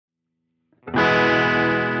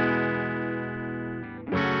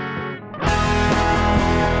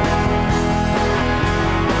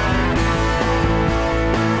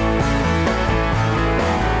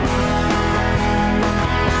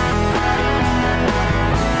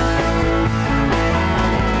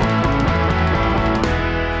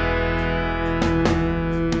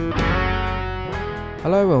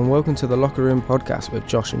Hello and welcome to the Locker Room podcast with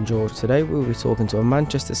Josh and George. Today we'll be talking to a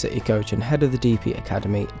Manchester City coach and head of the DP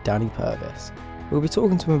Academy, Danny Purvis. We'll be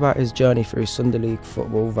talking to him about his journey through Sunday League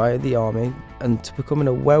football via the Army and to becoming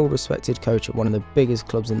a well-respected coach at one of the biggest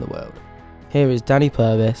clubs in the world. Here is Danny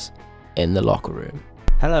Purvis in the Locker Room.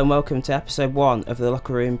 Hello and welcome to episode 1 of the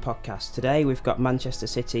Locker Room podcast. Today we've got Manchester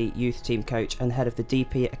City youth team coach and head of the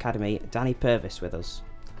DP Academy, Danny Purvis, with us.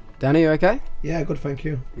 Danny, you okay? Yeah, good, thank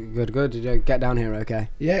you. Good. Did you get down here okay?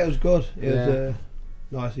 Yeah, it was good. It was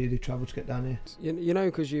nice, easy travel to get down here. You know,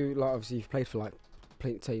 because obviously you've played for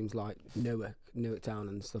teams like Newark Town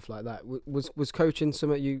and stuff like that. Was coaching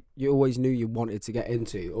something you always knew you wanted to get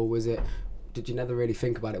into, or did you never really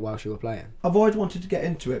think about it whilst you were playing? I've always wanted to get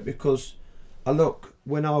into it because when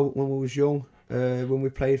we was young, when we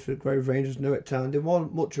played for Grove Rangers, Newark Town, there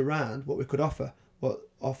wasn't much around what we could offer. What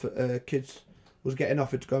kids was getting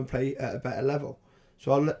offered to go and play at a better level.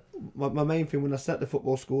 So my main thing when I set the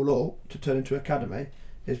football school up to turn into academy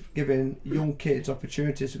is giving young kids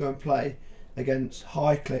opportunities to go and play against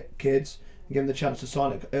high kids and give them the chance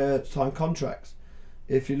to sign contracts.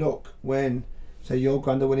 If you look, when say your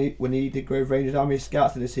granddad when he did Grove Rangers Army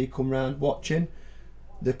Scouts, did he come round watching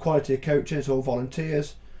the quality of coaching? It's all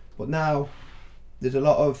volunteers, but now there's a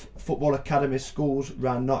lot of football academy schools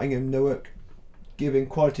around Nottingham, Newark, giving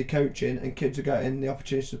quality coaching, and kids are getting the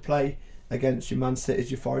opportunity to play against your Man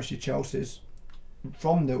Cities, your Forest, your Chelseas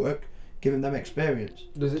from Newark, giving them experience.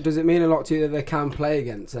 Does it mean a lot to you that they can play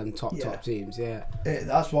against them top teams? Yeah.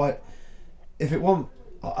 That's why, if it want,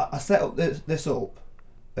 I set up this up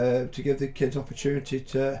to give the kids opportunity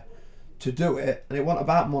to do it, and it wasn't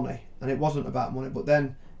about money, and it wasn't about money, but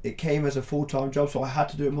then it came as a full-time job, so I had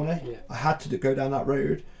to do it money. Yeah. I had to go down that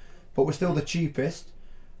road, but we're still the cheapest.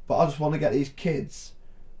 But I just want to get these kids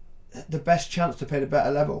the best chance to play at a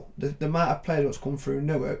better level. The amount of players that's come through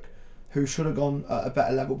Newark who should have gone at a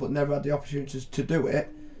better level but never had the opportunities to do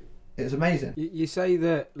it, it's amazing. You say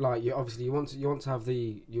that you want to have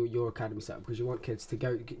your academy set up because you want kids to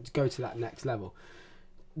go to that next level.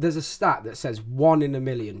 There's a stat that says 1 in a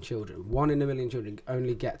million children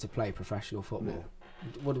only get to play professional football.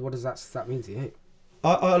 Yeah. What does that stat mean to you?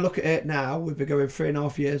 I look at it now, we've been going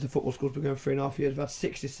 3.5 years, the football school's been going 3.5 years, we've had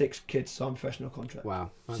 66 kids sign professional contracts. Wow,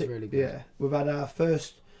 that's really good. Yeah, we've had not our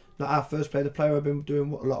first player, the player I've been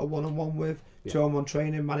doing a lot of one-on-one with, 2-on-1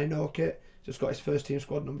 training, Manny Norkett, just got his first team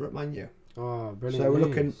squad number at Man U. Oh, brilliant.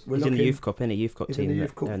 So He's in the youth cup, in the youth cup team,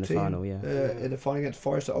 in the final, yeah. In the final against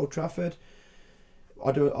Forest at Old Trafford.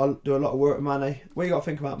 I'll do a lot of work with Manny. What you got to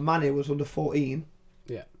think about, Manny was under 14.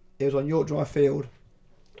 Yeah. He was on York Drive Field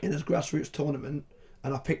in his grassroots tournament,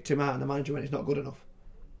 and I picked him out and the manager went, he's not good enough.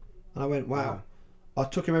 And I went, wow. I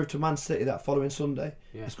took him over to Man City that following Sunday.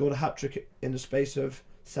 Yeah. He scored a hat-trick in the space of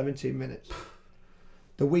 17 minutes.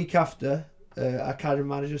 The week after, our academy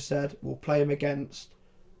manager said, we'll play him against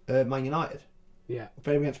Man United. Yeah. We'll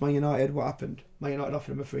play him against Man United. What happened? Man United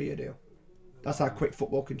offered him a 3-year deal. That's how quick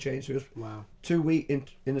football can change. So it was 2 weeks,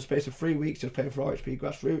 in the space of 3 weeks, he was playing for RHP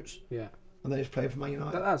grassroots. Yeah. And then he's playing for Man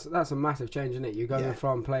United. That's a massive change, isn't it? You're going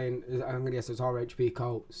from playing, I'm going to guess it's RHP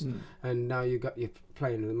Colts, and now you're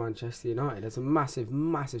playing with Manchester United. It's a massive,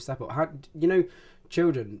 massive step up. How,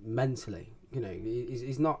 children mentally,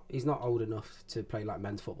 he's not old enough to play like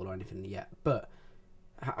men's football or anything yet. But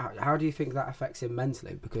how do you think that affects him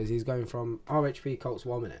mentally? Because he's going from RHP Colts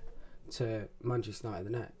 1 minute to Manchester United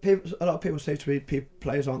the next. A lot of people say to me,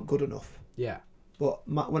 players aren't good enough. Yeah. But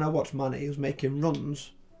when I watched Manny, he was making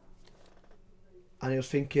runs. And he was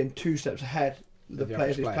thinking 2 steps ahead of the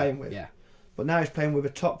players he's playing with. Yeah. But now he's playing with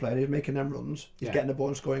a top player and he's making them runs. He's getting the ball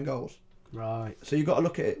and scoring goals. Right. So you've got to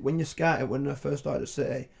look at it. When you scout it, when I first started at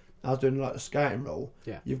City, I was doing like the scouting role.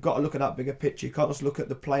 Yeah. You've got to look at that bigger picture. You can't just look at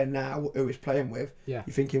the player now, who he's playing with. Yeah.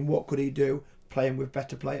 You're thinking, what could he do playing with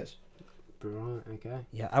better players? Right, okay.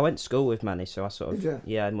 Yeah, I went to school with Manny, so I sort of... Did you?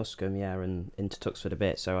 Yeah, in Muscombe, and into Tuxford a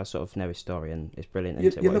bit, so I sort of know his story, and it's brilliant.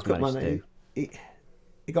 You look at Manny, he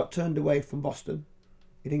got turned away from Boston.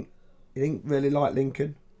 He didn't really like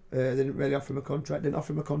Lincoln. They didn't really offer him a contract. Didn't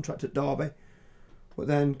offer him a contract at Derby, but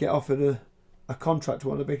then get offered a contract to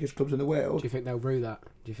one of the biggest clubs in the world. Do you think they'll rue that?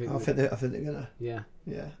 I think they're gonna. Yeah.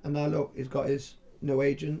 Yeah, and now look, he's got his new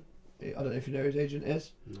agent. I don't know if you know who his agent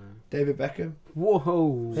is. No. David Beckham.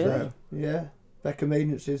 Whoa. So, yeah, Beckham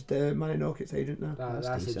Agency's the Manny Norkett's agent now.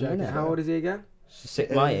 That's decent, a joke. isn't it? How old is he again?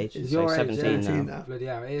 My age, Is so your 17 now. Bloody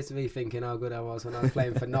hell, here's me thinking how good I was when I was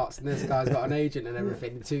playing for Notts, and this guy's got an agent and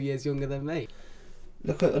everything, 2 years younger than me.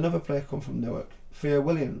 Look at another player come from Newark, Theo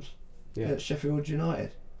Williams, at Sheffield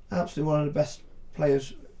United. Absolutely one of the best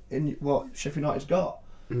players in what Sheffield United's got.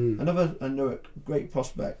 Another Newark great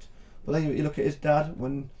prospect. But then you look at his dad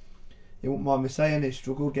when he wouldn't mind me saying, he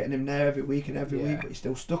struggled getting him there every week and every week, but he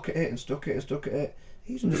still stuck at it and stuck at it and stuck at it.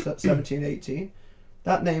 He's under 17, 18.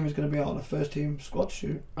 That name is going to be on a first team squad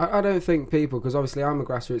shoot. I don't think people, because obviously I'm a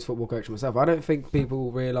grassroots football coach myself, I don't think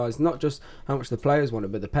people realise not just how much the players want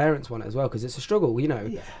it, but the parents want it as well, because it's a struggle, you know.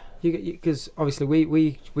 Yeah. Because obviously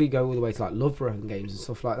we go all the way to like Loughborough games and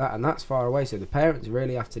stuff like that, and that's far away, so the parents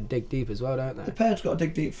really have to dig deep as well, don't they? The parents got to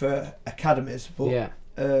dig deep for academies, but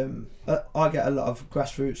I get a lot of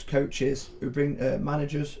grassroots coaches who bring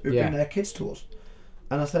managers who bring their kids to us,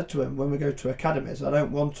 and I said to him, when we go to academies, I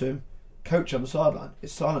don't want to coach on the sideline.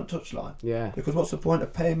 It's silent touchline. Yeah. Because what's the point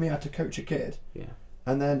of paying me out to coach a kid? Yeah.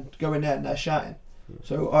 And then go in there and they're shouting. Yeah.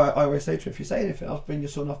 So I always say to him, if you say anything else, bring your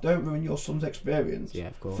son off. Don't ruin your son's experience. Yeah,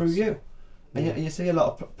 of course. Through you. And you see a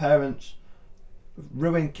lot of parents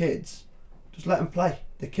ruin kids. Just let them play.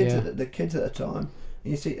 The kids at the time.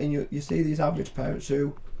 And you see these average parents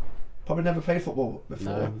who probably never played football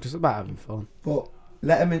before. No, just about having fun. But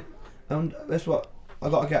let them in. And that's what I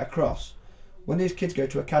got to get across. When these kids go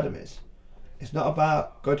to academies, it's not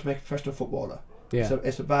about going to make a professional footballer. Yeah. So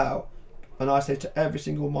it's about, and I say to every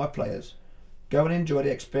single of my players, go and enjoy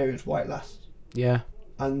the experience while it lasts. Yeah.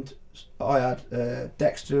 And I had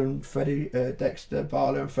Dexter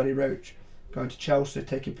Barlow and Freddie Roach going to Chelsea,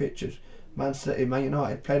 taking pictures, Man City, Man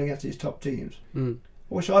United, playing against these top teams. I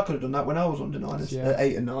wish I could have done that when I was under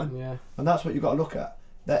 8 and 9. Yeah. And that's what you've got to look at.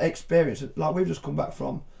 Their experience. Like we've just come back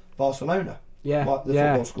from Barcelona. Yeah. Like the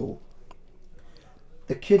football school.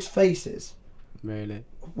 The kids' faces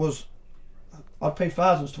was, I'd pay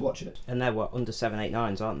thousands to watch it. And they're what, under 7, 8,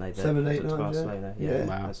 9s, aren't they? 7, 8, 9, Barcelona. Yeah.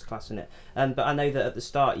 Wow. That's class, isn't it? But I know that at the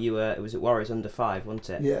start you were, it was at Warriors under 5, wasn't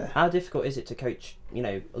it? Yeah. How difficult is it to coach,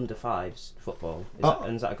 under 5s football?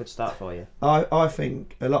 Is that a good start for you? I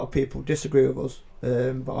think a lot of people disagree with us,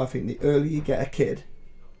 but I think the earlier you get a kid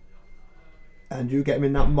and you get them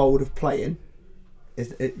in that mould of playing,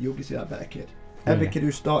 you'll see that better kid. Every kid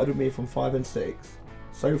who started with me from 5 and 6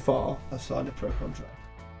 so far has signed a pro contract.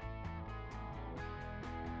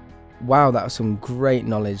 Wow, that was some great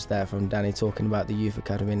knowledge there from Danny, talking about the Youth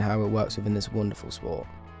Academy and how it works within this wonderful sport.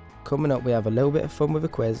 Coming up, we have a little bit of fun with a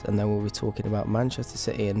quiz, and then we'll be talking about Manchester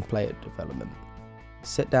City and player development.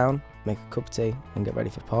 Sit down, make a cup of tea, and get ready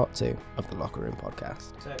for part 2 of the Locker Room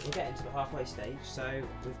podcast. So we're getting to the halfway stage, so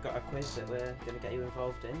we've got a quiz that we're going to get you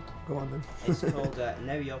involved in. Go on then. It's called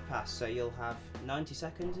Know Your Past, so you'll have 90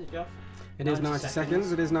 seconds, is it, Josh? It is 90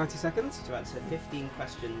 seconds. It is 90 seconds. To answer 15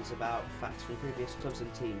 questions about facts from previous clubs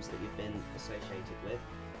and teams that you've been associated with.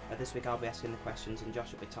 This week I'll be asking the questions and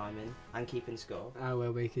Josh will be timing and keeping score. I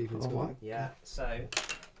will be keeping score. Yeah, so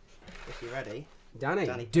if you're ready...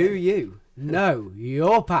 Danny, do you know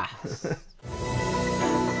your past?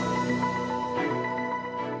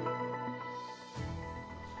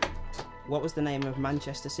 What was the name of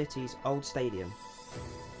Manchester City's old stadium?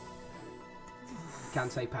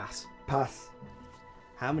 Can't say pass. Pass.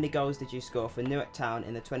 How many goals did you score for Newark Town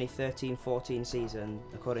in the 2013-14 season,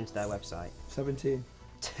 according to their website? 17.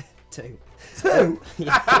 2. 2?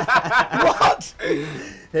 What?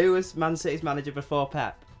 Who was Man City's manager before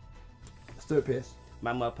Pep? Stuart Pearce.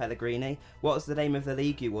 Manuel Pellegrini. What was the name of the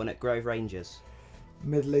league you won at Grove Rangers?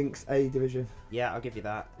 Mid-Links A Division. Yeah, I'll give you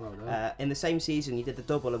that. Well done. In the same season, you did the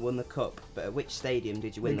double and won the cup, but at which stadium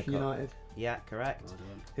did you win the cup? United. Yeah, correct. Well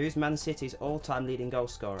done. Who's Man City's all-time leading goal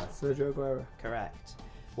scorer? Sergio Aguero. Correct.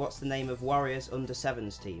 What's the name of Warriors under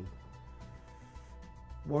 7s team?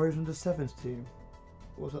 Warriors under 7s team?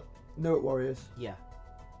 What was it? Newark Warriors? Yeah.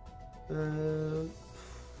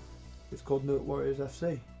 It's called Newark Warriors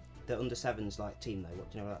FC. The under 7s team though,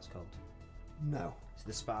 what do you know what that's called? No. It's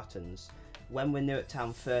the Spartans. When were Newark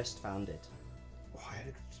Town first founded? Oh, I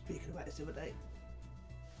had speaking about this the other day.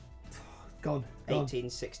 Gone.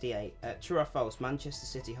 1868. True or false, Manchester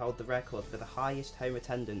City hold the record for the highest home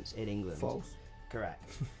attendance in England? False.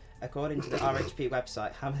 Correct. According to the RHP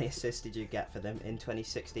website, how many assists did you get for them in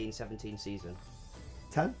 2016-17 season?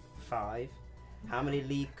 10. 5. How many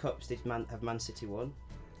League Cups did Man City won?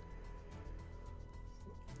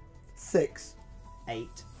 6. 8.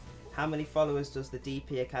 How many followers does the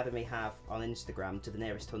DP Academy have on Instagram to the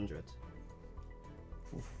nearest 100?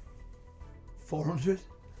 400.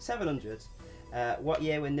 700. What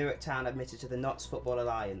year were Newark Town admitted to the Notts Football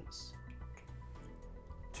Alliance?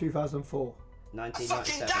 2004.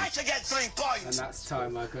 1997. To get 3 points. And that's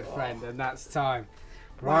time, my good friend. And that's time.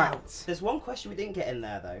 Right. There's one question we didn't get in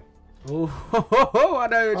there though. Oh, I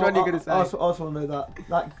know which one you're going to say. I also want to know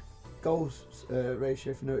that goals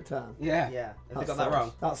ratio for Newark Town. Yeah. Yeah. Have they got that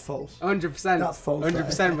wrong? That's false. 100%. That's false.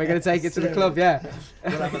 100%. We're going to take it to the club, yeah.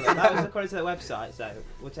 We'll have a look. That was according to the website, so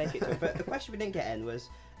we'll take it to it. But the question we didn't get in was,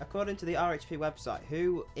 According to the RHP website,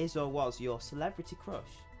 who is or was your celebrity crush?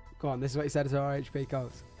 Go on, this is what he said to RHP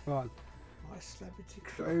Colts. Go on. My celebrity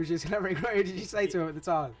crush. Who was your celebrity crush? Who did you say to him at the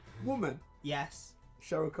time? Woman. Yes.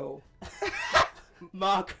 Cheryl Cole.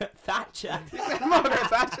 Margaret Thatcher. Margaret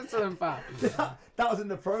Thatcher to them, pal. That was in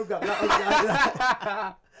the programme.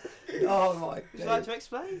 Oh my god. Would you like to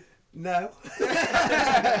explain? No.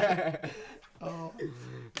 Oh.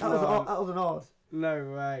 That was an odd.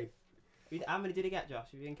 No way. How many did he get, Josh?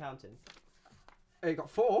 Have you been counting? He got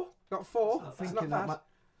 4. Got 4. It's not bad.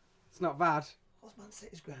 It's not bad. What's Man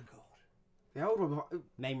City's ground called? The old one.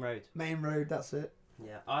 Main Road. Main Road, that's it.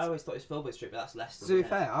 Yeah, I always thought it was Filbert Street, but that's Leicester. To be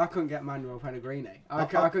fair, I couldn't get Manuel Pellegrini. I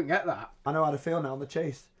couldn't get that. I know how to feel now on the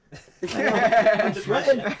chase. I'm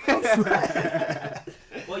sweating.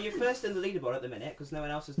 Well, you're first in the leaderboard at the minute because no one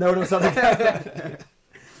else has. No one else had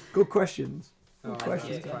Good questions. Good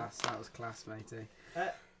questions. That was class, matey.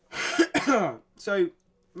 So,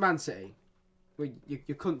 Man City. Well,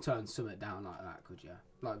 you couldn't turn Summit down like that, could you?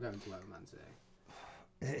 Like going to work with Man City.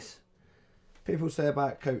 It's, people say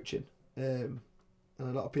about coaching, and a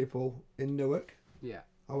lot of people in Newark, Yeah.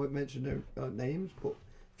 I won't mention no names, but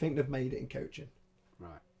think they've made it in coaching.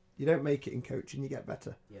 Right. You don't make it in coaching, you get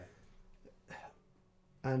better. Yeah.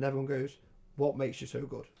 And everyone goes, what makes you so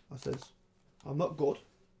good? I says, I'm not good.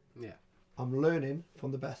 Yeah. I'm learning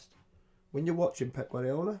from the best. When you're watching Pep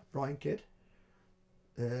Guardiola, Brian Kidd,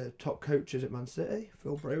 top coaches at Man City,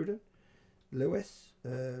 Phil Broden, Lewis,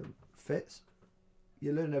 Fitz,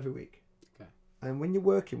 you learn every week. Okay. And when you're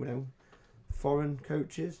working with them, foreign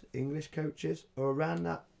coaches, English coaches, or around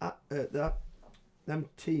them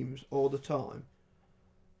teams all the time,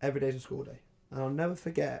 every day's a school day. And I'll never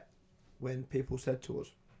forget when people said to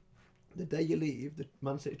us, the day you leave the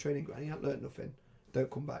Man City training ground, you haven't learnt nothing,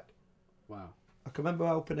 don't come back. Wow. I can remember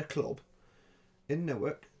helping a club in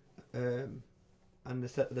Newark, and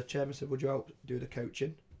the chairman said, would you help do the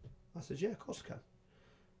coaching? I said, yeah, of course I can.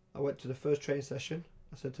 I went to the first training session.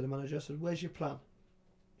 I said to the manager, I said, where's your plan?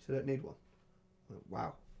 He said, I don't need one. I went,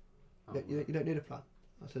 wow. You don't need a plan.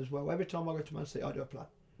 I said, well, every time I go to Man City, I do a plan.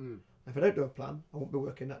 If I don't do a plan, I won't be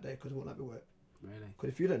working that day because I won't let me work. Really? Because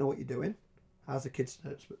if you don't know what you're doing, how's the kids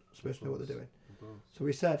supposed to know what they're doing? So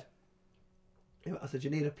we said, I said, you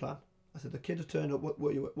need a plan. I said, the kids have turned up,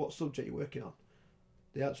 what subject you're working on?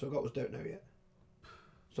 The answer I got was, don't know yet.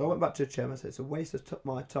 So I went back to the chairman and said, it's a waste of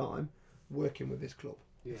my time working with this club.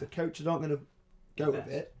 Yeah. If the coaches aren't going to go with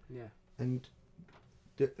it and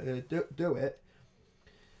do it,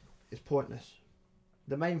 it's pointless.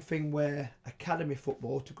 The main thing where academy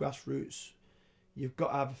football to grassroots, you've got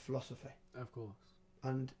to have a philosophy. Of course.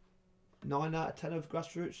 And 9 out of 10 of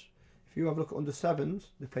grassroots, if you have a look at under 7s,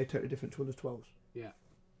 they play totally different to under 12s. Yeah.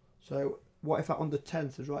 So what if that under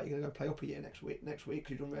 10 says, right, you're going to go play up a year next week because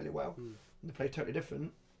you've done really well, and they play totally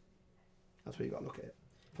different? That's where you got to look at it.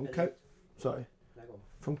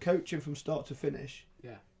 From coaching from start to finish,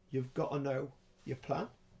 you've got to know your plan,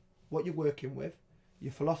 what you're working with,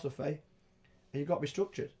 your philosophy, and you've got to be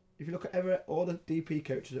structured. If you look at all the DP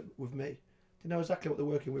coaches with me, they know exactly what they're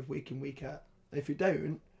working with week in, week out. And if you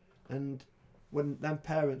don't, and when them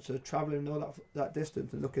parents are travelling all that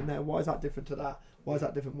distance and looking there, why is that different to that? Why is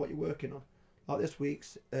that different from what you're working on? Like this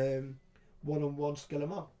week's one-on-one skill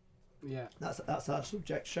them on. Yeah. That's our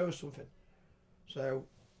subject. Show us something. So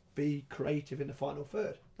be creative in the final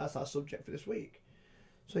third. That's our subject for this week.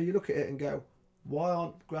 So you look at it and go, why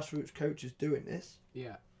aren't grassroots coaches doing this?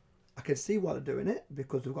 Yeah. I can see why they're doing it,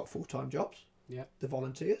 because they've got full-time jobs. Yeah. They're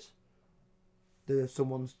volunteers. They're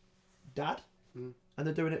someone's dad. And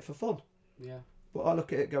they're doing it for fun. Yeah. But I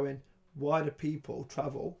look at it going, why do people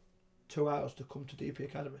travel 2 hours to come to DP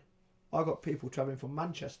Academy? I got people travelling from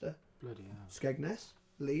Manchester, Bloody hell. Skegness,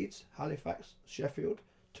 Leeds, Halifax, Sheffield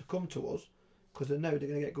to come to us because they know they're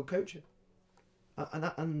going to get good coaching.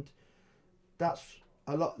 And that's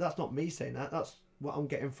a lot. That's not me saying that. That's what I'm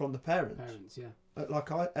getting from the parents. Parents, yeah. Like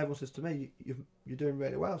everyone says to me, you're doing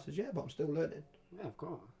really well. I says, yeah, but I'm still learning. Yeah, of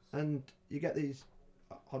course. And you get these.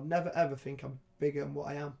 I'll never ever think I'm bigger than what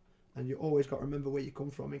I am. And you always got to remember where you come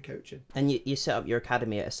from in coaching. And you set up your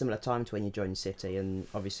academy at a similar time to when you joined City, and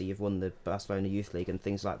obviously you've won the Barcelona Youth League and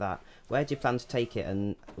things like that. Where do you plan to take it,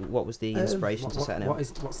 and what was the inspiration to setting it up?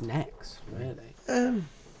 What's next, really?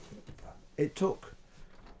 It took...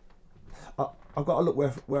 I've got to look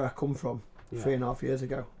where I come from 3.5 years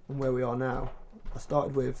ago and where we are now. I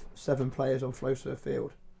started with 7 players on Flowserve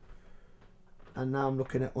Field, and now I'm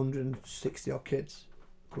looking at 160 odd kids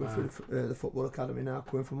coming through the football academy now,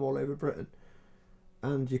 coming from all over Britain.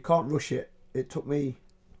 And you can't rush it. It took me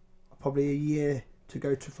probably a year to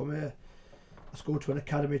go from a school to an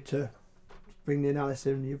academy to bring the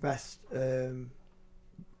analysis and your best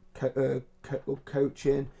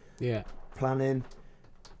coaching, yeah, planning.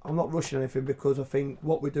 I'm not rushing anything because I think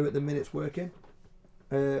what we do at the minute's working.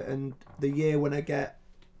 And the year when I get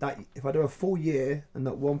that, if I do a full year and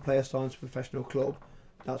that one player signs a professional club,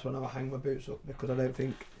 that's when I'll hang my boots up, because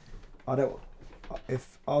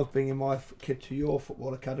if I was bringing my kid to your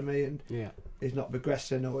football academy and he's not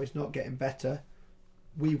progressing or he's not getting better,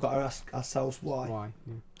 we've got to ask ourselves why.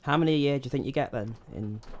 Yeah. How many a year do you think you get then,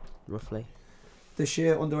 in roughly? This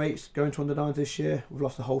year, under 8s going to under 9s this year, we've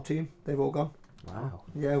lost the whole team. They've all gone. Wow.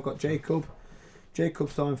 Yeah, we've got Jacob. Jacob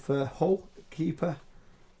signed for Hull, keeper.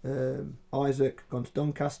 Isaac gone to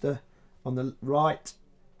Doncaster. On the right,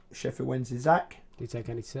 Sheffield Wednesday, Zach. Do you take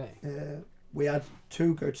any to City? We had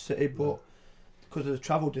 2 go to City, but because of the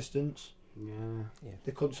travel distance,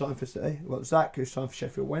 they couldn't sign for City. Well, Zach, who signed for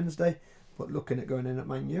Sheffield Wednesday, but looking at going in at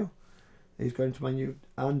Man U. He's going to Man U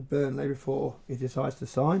and Burnley before he decides to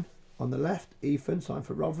sign. On the left, Ethan signed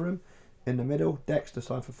for Rotherham. In the middle, Dexter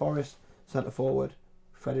signed for Forest. Centre forward,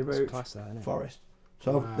 Freddie Roach, Forest.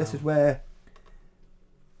 So this is where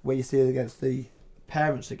you see it against the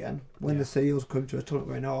parents again. When the Seals come to a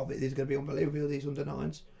tournament going, but these are going to be unbelievable, these under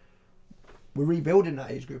 9s. We're rebuilding that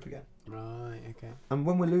age group again. Right, okay. And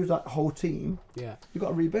when we lose that whole team, you've got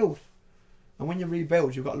to rebuild. And when you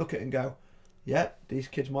rebuild, you've got to look at it and go, these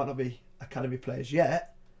kids might not be academy players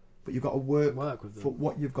yet, but you've got to work with them for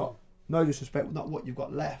what you've got. No disrespect, not what you've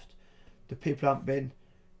got left. The people haven't been.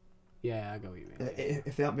 Yeah, I get what you mean.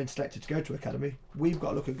 If they haven't been selected to go to academy, we've got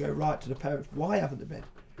to look and go right to the parents. Why haven't they been?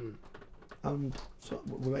 And so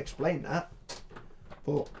we'll explain that.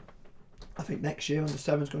 But I think next year under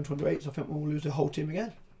 7s going to under 8s, I think we'll lose the whole team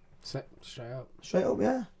again. Straight up. Straight up,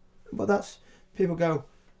 yeah. But that's people go.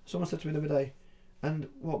 Someone said to me the other day, and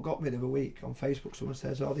what got me the other week on Facebook, someone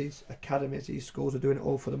says, these academies, these schools are doing it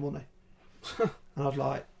all for the money. And I was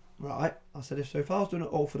like, right. I said, if I was doing it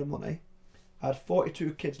all for the money, I had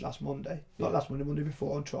 42 kids last Monday, not last Monday, Monday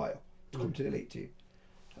before, on trial to come to the elite team.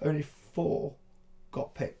 Only 4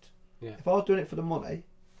 got picked. Yeah. If I was doing it for the money,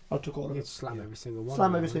 I took all of them. You'd slam every single one.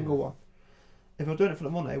 Slam every single one. If I was doing it for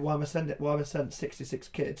the money, why am I sent 66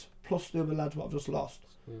 kids plus the other lads what I've just lost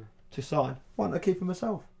to sign? Why don't I keep them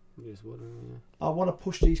myself? I want to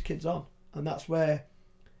push these kids on, and that's where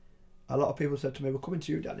a lot of people said to me, "We're coming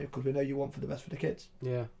to you, Danny, because we know you want for the best for the kids."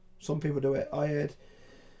 Yeah. Some people do it. I heard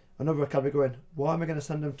another academy going, why am I going to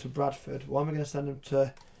send them to Bradford? Why am I going to send them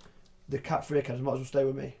to the Cat Free Academy? Might as well stay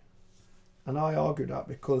with me. And I argue that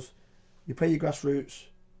because you play your grassroots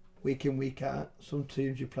week in, week out. Some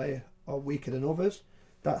teams you play are weaker than others.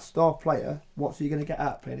 That star player, what's he going to get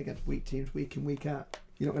at playing against weak teams week in, week out?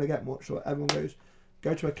 You're not going to get much. So everyone goes,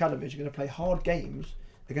 go to academies, you're going to play hard games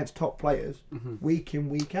against top players week in,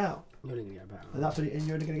 week out. You're only going to get better. And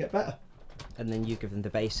you're only going to get better. And then you give them the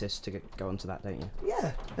basis to go onto that, don't you?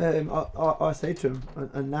 Yeah. I say to them,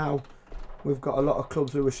 and now we've got a lot of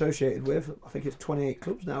clubs who we're associated with. I think it's 28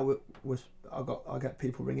 clubs now. I get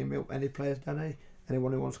people ringing me up, any players, Danny,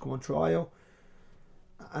 anyone who wants to come on trial.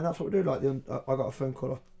 And that's what we do. Like I got a phone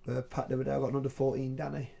call off Pat the other day. I got an under 14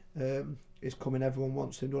 Danny. He's coming. Everyone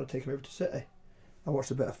wants him. Do you want to take him over to City? I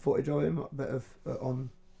watched a bit of footage of him, a bit of on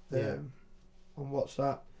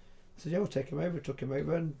WhatsApp. I said, we'll take him over. Took him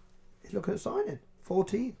over, and he's looking at signing.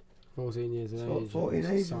 14 years of age. 14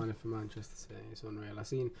 age. Signing for Manchester City. It's unreal.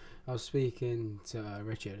 I was speaking to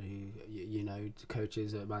Richard, who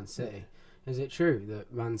coaches at Man City. Is it true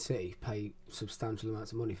that Man City pay substantial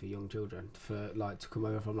amounts of money for young children to come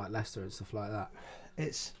over from Leicester and stuff like that?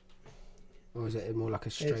 Or is it more like a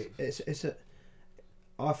straight?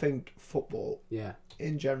 I think football. Yeah.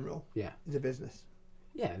 In general. Yeah. Is a business.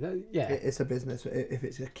 Yeah. It's a business. If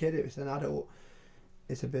it's a kid, if it's an adult,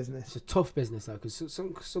 it's a business. It's a tough business though, because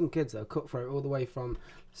some kids are cutthroat all the way from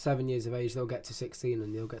 7 years of age. They'll get to 16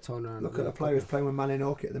 and they'll get turned around. Look at the player who's playing with Man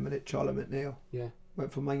United at the minute, Charlie McNeil. Yeah.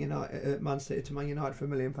 Went from Man City to Man United for £1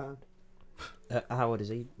 million. How old is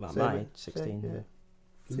he? Well, mine, 16. Yeah.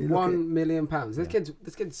 So £1 million.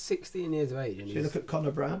 This kid's 16 years of age. And so you look at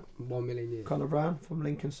Connor Brown. 1 million years. Connor Brown from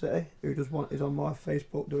Lincoln City, who is on my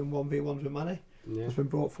Facebook doing 1v1s with Manny. Yeah. Has been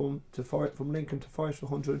brought from Lincoln to Forest for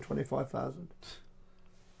 125,000.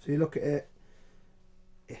 So you look at it.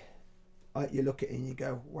 You look at it and you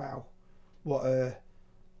go, wow, what the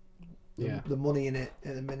money in it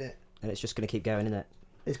at the minute. And it's just going to keep going, isn't it?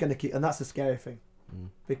 It's going to keep, and that's the scary thing,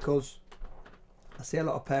 because I see a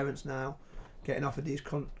lot of parents now getting offered these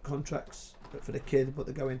contracts for the kid, but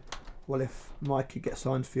they're going, well, if my kid gets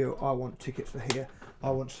signed for you, I want tickets for here, I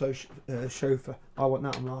want chauffeur, I want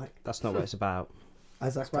that. I'm like, that's not what it's about.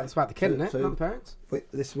 Exactly. It's about the kid, isn't it? Not the parents.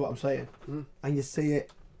 But this is what I'm saying, and you see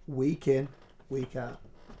it week in, week out.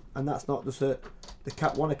 and that's not just at the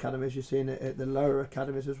Cat 1 academies, you're seeing it at the lower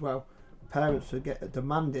academies as well. Parents are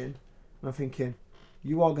demanding, and I'm thinking,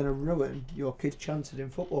 you are going to ruin your kid's chances in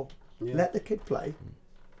football. Yeah. Let the kid play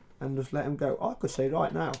and just let him go. I could say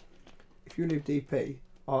right now, if you leave DP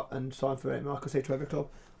and sign for him, I could say to every club,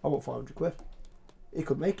 I want 500 quid. He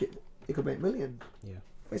could make it. He could make millions.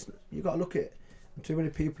 Yeah. You've got to look at it. And too many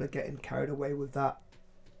people are getting carried away with that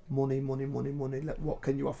money. What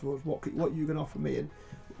can you offer us? What are you going to offer me? And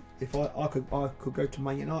if I could go to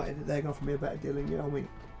Man United, they're going to offer me a better deal than you. I mean,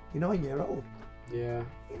 you're 9 years old. Yeah.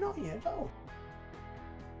 You're 9 years old.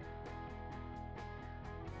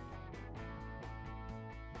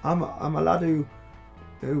 I'm a lad who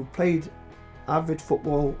played average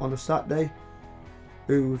football on a Saturday,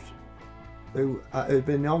 who's been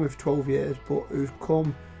in the army for 12 years, but who's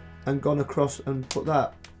come and gone across and put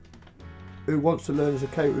that, who wants to learn as a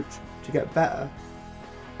coach to get better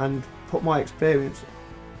and put my experience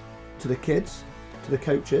to the kids, to the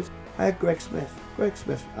coaches. I had Greg Smith,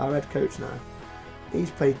 our head coach now. He's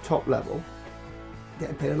played top level,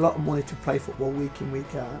 getting paid a lot of money to play football week in,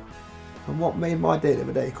 week out. And what made my day the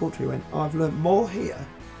other day, Coultry went, I've learnt more here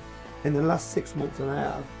in the last 6 months than I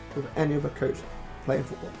have with any other coach playing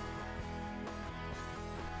football.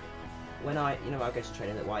 When I go to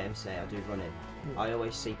training at YMCA, I do running. I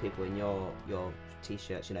always see people in your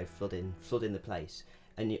t-shirts, flooding the place.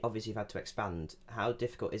 And obviously you've had to expand. How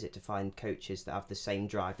difficult is it to find coaches that have the same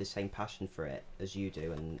drive, the same passion for it as you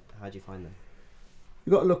do, and how do you find them?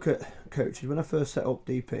 You've got to look at coaches. When I first set up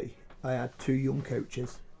DP, I had two young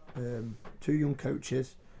coaches who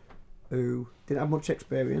didn't have much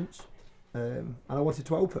experience, and I wanted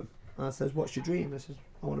to help them. And I says, what's your dream? I says,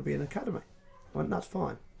 I want to be in an academy. I went, that's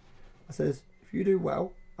fine. I says, if you do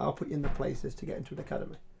well, I'll put you in the places to get into an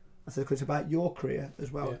academy. I said, because it's about your career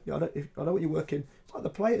as well. Yeah. I don't want you working, it's like the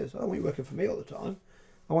players. I don't want you working for me all the time.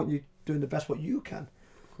 I want you doing the best what you can.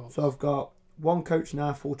 So I've got one coach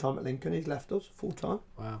now full-time at Lincoln. He's left us full-time.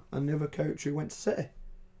 Wow. And the other coach who went to City.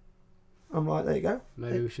 I'm like, there you go.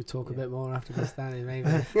 Maybe we should talk a bit more after this, Danny, maybe.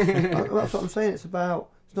 That's what I'm saying. It's not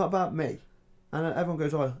about me. And everyone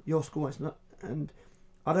goes, oh, your school, it's not. And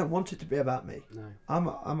I don't want it to be about me. No.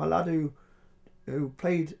 I'm a lad who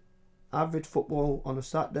played average football on a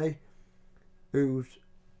Saturday, who's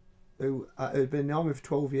been in the army for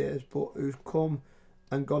 12 years, but who's come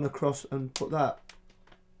and gone across and put that,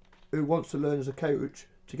 who wants to learn as a coach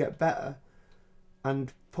to get better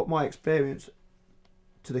and put my experience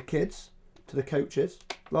to the kids, to the coaches.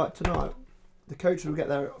 Like tonight, the coaches will get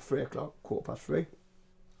there at 3 o'clock, 3:15,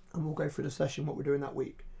 and we'll go through the session, what we're doing that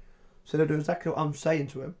week. So they'll do exactly what I'm saying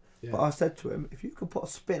to him. Yeah. But I said to him, if you can put a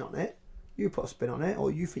spin on it, you put a spin on it, or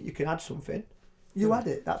you think you can add something, you add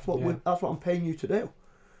it. That's what that's what I'm paying you to do.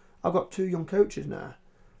 I've got two young coaches now,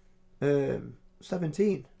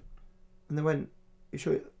 17, and they went, "You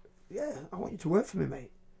sure? Yeah, I want you to work for me,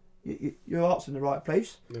 mate. Your heart's in the right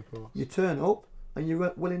place. Of course. You turn up and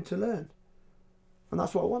you're willing to learn, and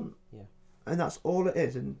that's what I want. Yeah, and that's all it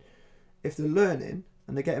is. And if they're learning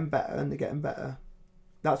and they're getting better,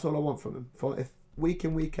 that's all I want from them. For if week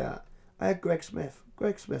in, week out, I had Greg Smith,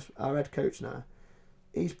 our head coach now.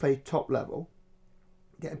 He's played top level,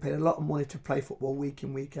 getting paid a lot of money to play football week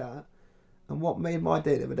in, week out. And what made my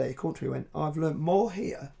day the other day, Coultry went, I've learnt more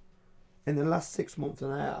here in the last 6 months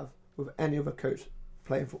than I have with any other coach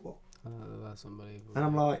playing football. That's unbelievable. And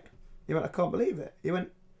I'm like, he went, I can't believe it. He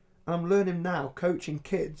went, and I'm learning now, coaching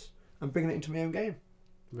kids and bringing it into my own game.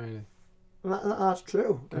 Really? And that's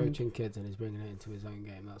true. Coaching kids and he's bringing it into his own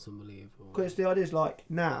game. That's unbelievable. Because the idea is like,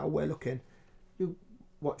 now we're looking, you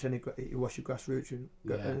watch your grassroots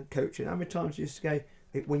and coaching. How many times do you say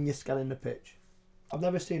when you're scanning the pitch? I've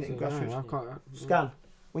never seen it in grassroots. No, I can't. Scan.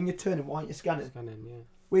 When you're turning, why aren't you scanning? Scanning, yeah.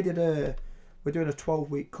 We're doing a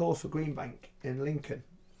 12-week course for Greenbank in Lincoln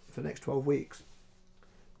for the next 12 weeks.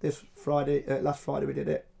 Last Friday we did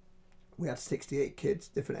it. We had 68 kids,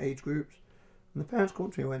 different age groups. And the parents come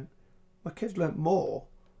to me and went, my kids learnt more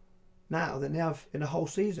now than they have in a whole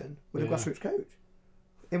season with a grassroots coach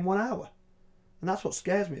in 1 hour. And that's what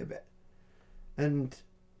scares me a bit. And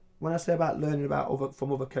when I say about learning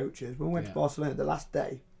from other coaches, when we went to Barcelona the last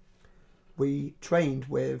day, we trained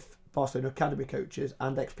with Barcelona Academy coaches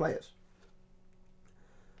and ex-players.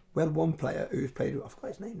 We had one player who's played, I forgot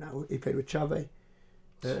his name now, he played with Xavi,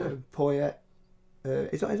 Poyet.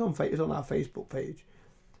 He's on our Facebook page.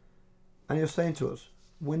 And he was saying to us,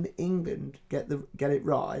 when England get it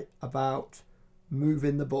right about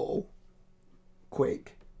moving the ball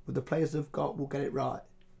quick, with the players they've got, will get it right.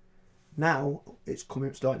 Now it's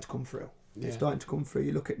starting to come through. Yeah. It's starting to come through.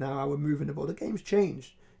 You look at now how we're moving the ball. The game's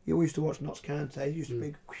changed. You used to watch Notts County. It used to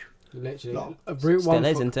be Literally, Lot. route Still one,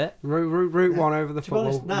 is, isn't it? route one over the To be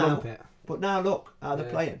honest, football, now- lump it. But now look how they're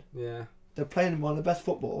playing. Yeah, They're playing one of the best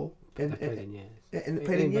football they've played in years.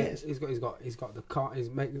 in years. He's got the car.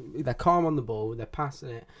 They're calm on the ball. They're passing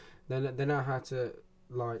it. They know how to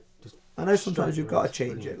like just. I know sometimes you've got to Straight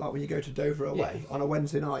change brilliant. it. Like when you go to Dover away on a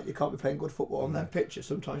Wednesday night, you can't be playing good football on them pitches.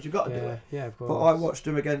 Sometimes you've got to do it. Yeah, of course. But I watched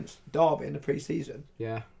them against Derby in the pre-season,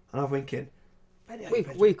 Yeah, and I'm thinking,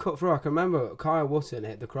 we cut through. I can remember Kyle Wootton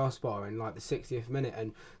hit the crossbar in like the 60th minute,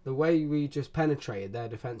 and the way we just penetrated their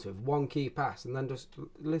defence with one key pass and then just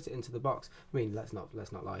lit it into the box. I mean, let's not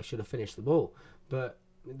lie. He should have finished the ball, but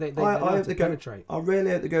they know hope to they go. penetrate. I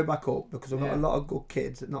really hope they go back up because I've got Yeah. a lot of good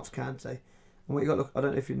kids at Notts County. And what you got to look, I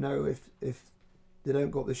don't know if you know if they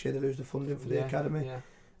don't go up this year, they lose the funding for the academy. Yeah.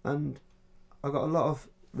 And I've got a lot of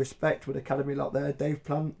respect with the academy lot there. Dave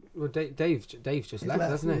Plant. Well, Dave's just He's left,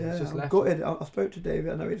 hasn't he? Yeah, He's just I'm left. gutted. I spoke to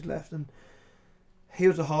David. I know he's left, and he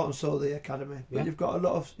was the heart and soul of the academy. But Yeah. you've got a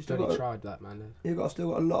lot of. You've still Bloody got, tried that, man.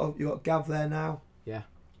 still got a lot of. You've got Gav there now. Yeah.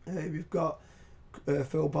 You've got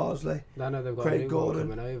Phil Barsley. I know they've got Craig a new Gordon.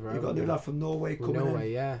 one coming over. You've got a new lad from Norway From coming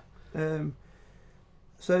Norway, yeah. in.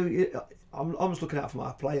 So I'm just looking out for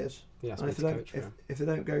my players. Yeah, And if they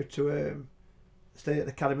don't go to stay at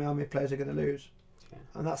the academy, how many players are going to lose? Yeah.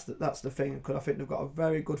 And that's the thing, because I think they've got a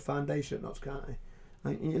very good foundation at Notts County.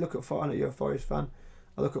 And you look at I know you're a Forest fan.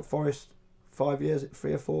 I look at Forest 5 years,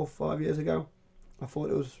 3 or 4, 5 years ago. I thought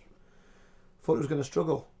it was going to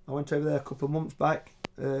struggle. I went over there a couple of months back.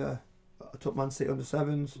 I took Man City under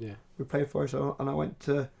sevens. Yeah. We played Forest, and I went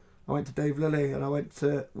to Dave Lilly, and I went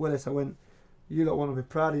to Willis. I went, you lot want to be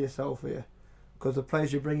proud of yourself here, because the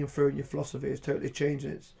players you're bringing through and your philosophy is totally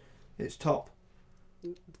changing. It's top.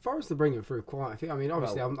 Forest are bringing through quite a few. I mean,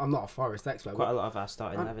 obviously, I'm not a Forest expert. Quite but a lot of our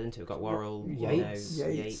starting 11, isn't it? We've got Worrell, Yates.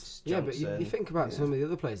 Yates, yeah, but Johnson. you think about some of the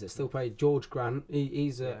other players that still play. George Grant,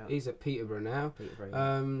 he's at Peterborough now.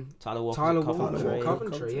 Tyler Walker, Tyler at Coventry.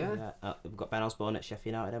 Coventry, yeah. We've got Ben Osborne at Sheffield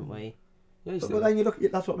United, haven't we? Yeah, But then you look.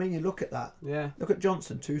 That's what I mean. You look at that. Yeah. Look at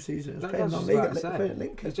Johnson, 2 seasons That's playing just non-league about to say. playing at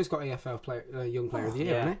Lincoln. He's just got EFL Young Player of the Year,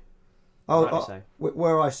 Yeah. hasn't Rightly so.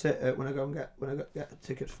 Where I sit when I go and get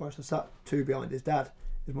tickets for Forest, I sat 2 behind his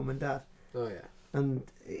mum and dad, he? Oh yeah. and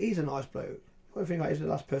he's a nice bloke. What do you think? He's the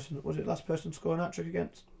last person. Was it the last person to score an hat-trick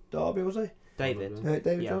against Derby? Was he? David.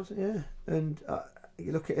 David Yeah. Johnson. Yeah. And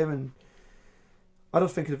you look at him, and I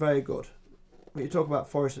just think he's very good. When you talk about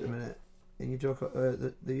Forest at the minute, and you talk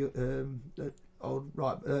the old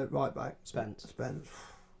right back Spence.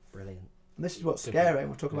 Brilliant. And this is what's Different, scary.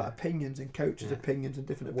 We're talking about yeah. opinions and coaches' Yeah. opinions and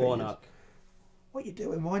different opinions. Warnock. What are you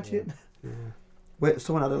doing? Why do you? Yeah.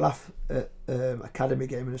 Someone had a laugh at academy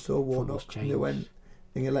game and they saw Warnock, and they went,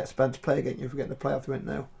 "And you let Spence play again? You forget the playoff." They went,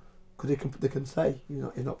 "No," because they can say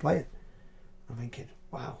you're not playing. I'm thinking,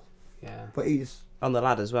 wow. Yeah. But he's On the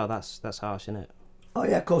lad as well. That's harsh, isn't it? oh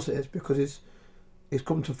yeah, of course it is, because he's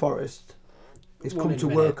come to Forest, he's Won come in to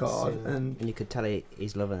work minutes, hard, yeah. and And you could tell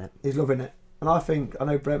he's loving it. he's loving it. And I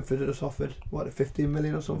know Brentford had just offered 15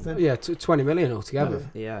 million or something. Yeah, 20 million altogether.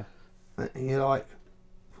 Yeah. And you're like,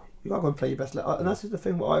 you got to go and play your best level. And that's the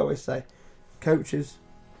thing. What I always say, coaches,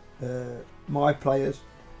 my players,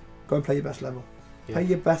 go and play your best level. Yeah. Play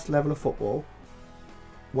your best level of football,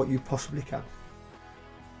 what you possibly can.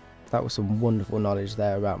 That was some wonderful knowledge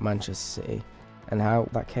there about Manchester City and how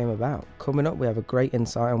that came about. Coming up, we have a great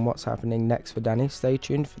insight on what's happening next for Danny. Stay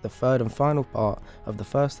tuned for the third and final part of the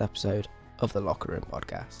first episode of the Locker Room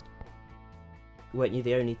podcast. Weren't you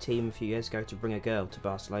the only team a few years ago to bring a girl to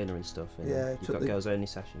Barcelona and stuff? And Yeah, you've got girls only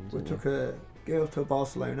sessions. We haven't took a girl to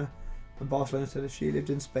Barcelona, and Barcelona said if she lived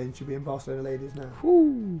in Spain, she'd be in Barcelona Ladies now.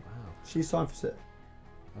 you? Wow, She signed for City.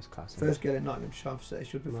 that's classic. First girl in Nottingham signed for City.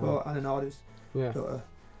 She was before Wow. Anna Nardi's Yeah. daughter.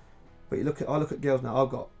 But I look at girls now. I've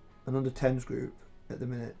got an under 10s group at the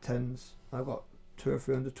minute. 10s. I've got 2 or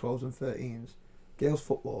 3 under 12s and 13s. Girls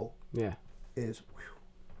football Yeah. is.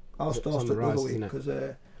 I was It's on starstruck the the rise, other week isn't it? because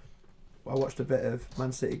I watched a bit of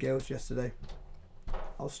Man City girls yesterday.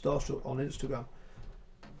 I was starstruck on Instagram.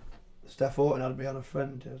 Steph Orton had me on a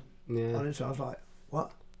friend on Yeah. Instagram. I was like,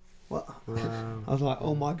 what? Wow. I was like,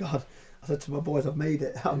 oh my god. I said to my boys, I've made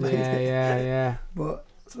it. I've made Yeah, it. yeah. But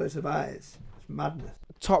that's what it's about. It's madness.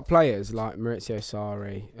 Top players like Maurizio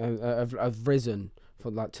Sarri have risen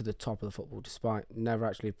to the top of the football despite never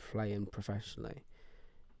actually playing professionally.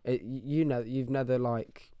 You've never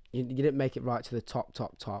you didn't make it right to the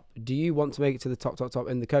top. Do you want to make it to the top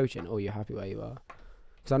in the coaching, or are you happy where you are?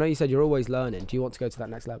 Because I know you said you're always learning. Do you want to go to that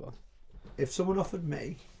next level? If someone offered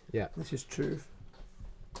me, Yeah. this is truth.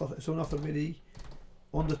 If someone offered me the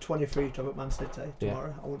under 23 job at Man City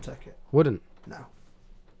tomorrow, I wouldn't take it. Wouldn't. No.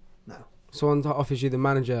 Someone offers you the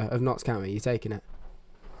manager of Notts County, you taking it?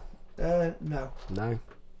 No. No.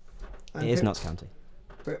 And It is pe- Notts County.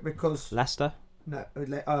 because Leicester. no.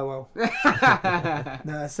 Oh well.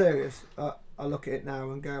 No, serious. I look at it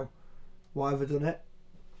now and go, why have I done it?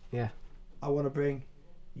 Yeah. I want to bring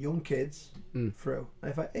young kids through.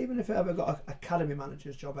 And even if I ever got an academy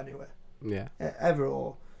manager's job anywhere, Yeah. ever,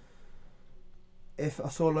 or if I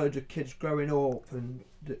saw loads of kids growing up and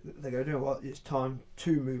they go, you know what, it's time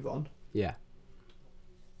to move on. Yeah.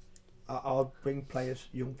 I'll bring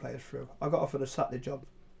young players through. I got offered a Saturday job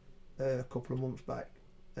a couple of months back,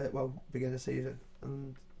 beginning of the season,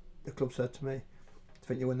 and the club said to me, "Do you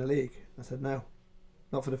think you'll win the league?" I said, "No,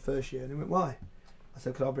 not for the first year." And he went, "Why?" I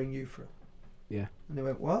said, "Because I'll bring you through." Yeah. And they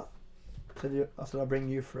went, "What?" I said, "I'll bring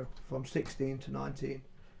you through from 16 to 19." And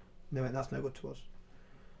they went, "That's no good to us."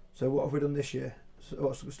 So what have we done this year? So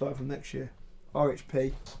what's starting from next year?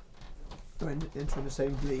 RHP, entering the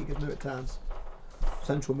same league as Newark Towns,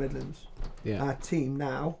 Central Midlands. Yeah. Our team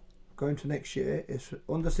now, going to next year, is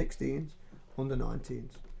under 16s, under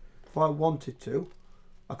 19s. If I wanted to,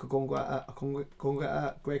 I could go and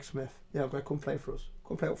get Greg Smith. Yeah, Greg, come play for us.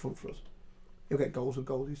 Come play up front for us. He'll get goals and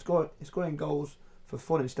goals. He's scoring goals for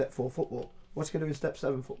fun in Step 4 football. What's he going to do in Step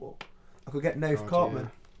 7 football? I could get Nath Cartman,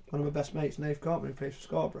 one of my best mates, Nath Cartman, who plays for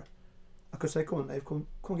Scarborough. I could say, come on, Nath, come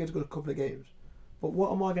get us a good couple of games. But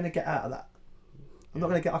what am I going to get out of that? I'm not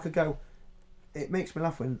going to get. I could go. It makes me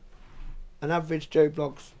laugh when an average Joe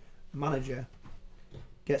Bloggs manager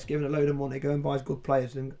gets given a load of money, go and buys good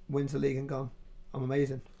players, and wins the league and gone. I'm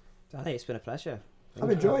amazing. Danny, it's been a pleasure. I've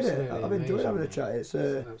enjoyed it. Absolutely I've enjoyed amazing, having a mate. chat. It's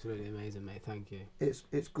Absolutely amazing, mate. Thank you.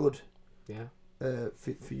 it's good Yeah.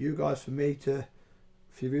 for you guys, for me, for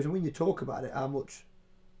your views, and when you talk about it, how much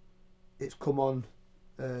it's come on.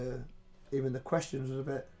 Even the questions was a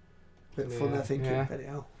bit fun. I think, bloody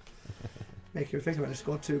hell. Make you think about it.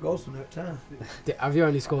 Scored 2 goals from that time. Have you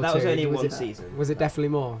only scored That two? was only Was one it- season. Was it definitely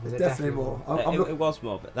more? Was it Definitely more. It was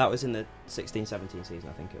more, but that was in the 16-17 season,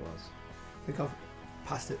 I think it was. I think I've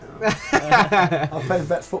passed it now. I'm playing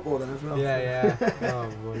vets football then as well. Yeah.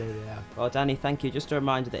 Oh, well, yeah. Well, Danny, thank you. Just a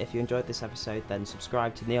reminder that if you enjoyed this episode, then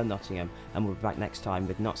subscribe to Neon Nottingham, and we'll be back next time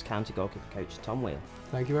with Notts County goalkeeper coach Tom Wheel.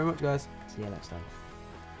 Thank you very much, guys. See you next time.